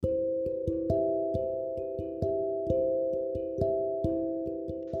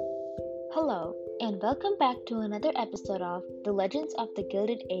Hello, and welcome back to another episode of The Legends of the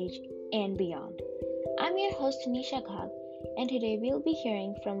Gilded Age and Beyond. I'm your host Tanisha Ghag, and today we'll be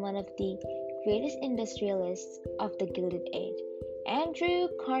hearing from one of the greatest industrialists of the Gilded Age, Andrew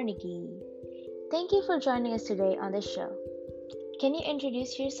Carnegie. Thank you for joining us today on the show. Can you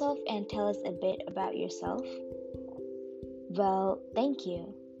introduce yourself and tell us a bit about yourself? Well, thank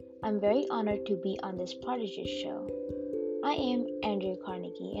you. I'm very honored to be on this prodigious show. I am Andrew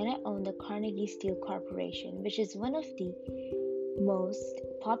Carnegie and I own the Carnegie Steel Corporation, which is one of the most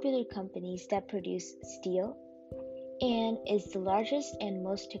popular companies that produce steel and is the largest and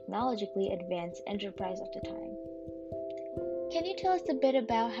most technologically advanced enterprise of the time. Can you tell us a bit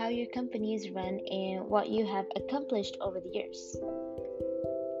about how your company is run and what you have accomplished over the years?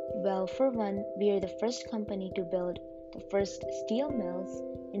 Well, for one, we are the first company to build the first steel mills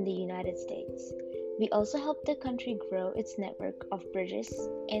in the United States. We also helped the country grow its network of bridges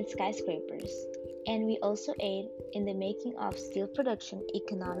and skyscrapers, and we also aid in the making of steel production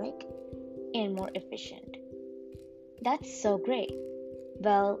economic and more efficient. That's so great.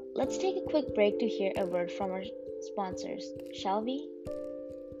 Well, let's take a quick break to hear a word from our sponsors, shall we?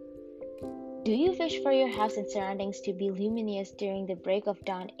 Do you wish for your house and surroundings to be luminous during the break of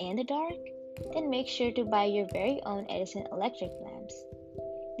dawn and the dark? Then make sure to buy your very own Edison electric lamps.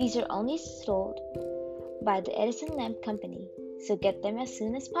 These are only sold by the Edison Lamp Company, so get them as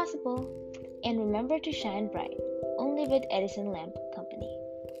soon as possible. And remember to shine bright, only with Edison Lamp Company.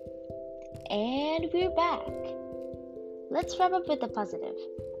 And we're back. Let's wrap up with the positive.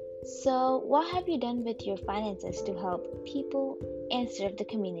 So, what have you done with your finances to help people and serve the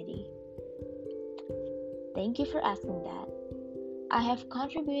community? Thank you for asking that. I have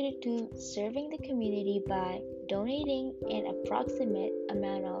contributed to serving the community by donating an approximate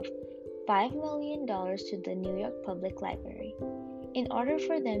amount of $5 million to the New York Public Library in order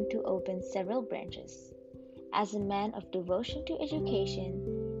for them to open several branches. As a man of devotion to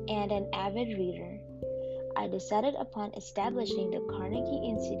education and an avid reader, I decided upon establishing the Carnegie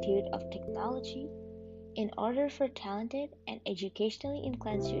Institute of Technology in order for talented and educationally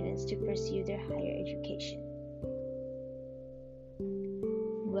inclined students to pursue their higher education.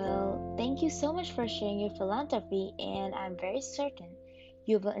 Well, thank you so much for sharing your philanthropy, and I'm very certain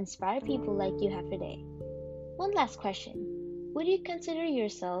you will inspire people like you have today. One last question. Would you consider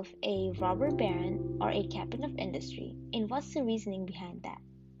yourself a robber baron or a captain of industry, and what's the reasoning behind that?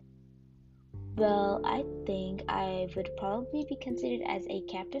 Well, I think I would probably be considered as a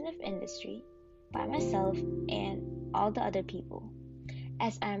captain of industry by myself and all the other people,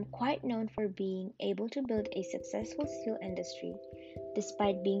 as I am quite known for being able to build a successful steel industry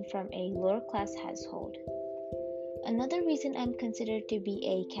despite being from a lower class household. Another reason I'm considered to be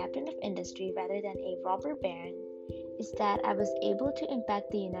a captain of industry rather than a robber baron is that I was able to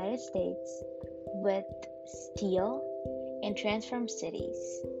impact the United States with steel and transform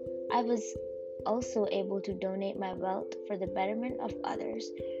cities. I was also able to donate my wealth for the betterment of others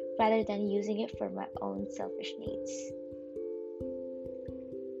rather than using it for my own selfish needs.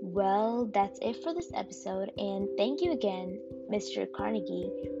 Well, that's it for this episode, and thank you again, Mr. Carnegie,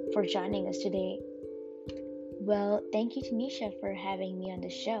 for joining us today. Well, thank you, Tanisha, for having me on the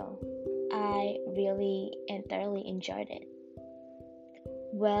show. I really and thoroughly enjoyed it.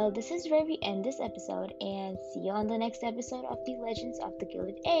 Well, this is where we end this episode, and see you on the next episode of the Legends of the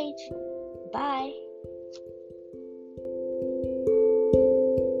Gilded Age. Bye!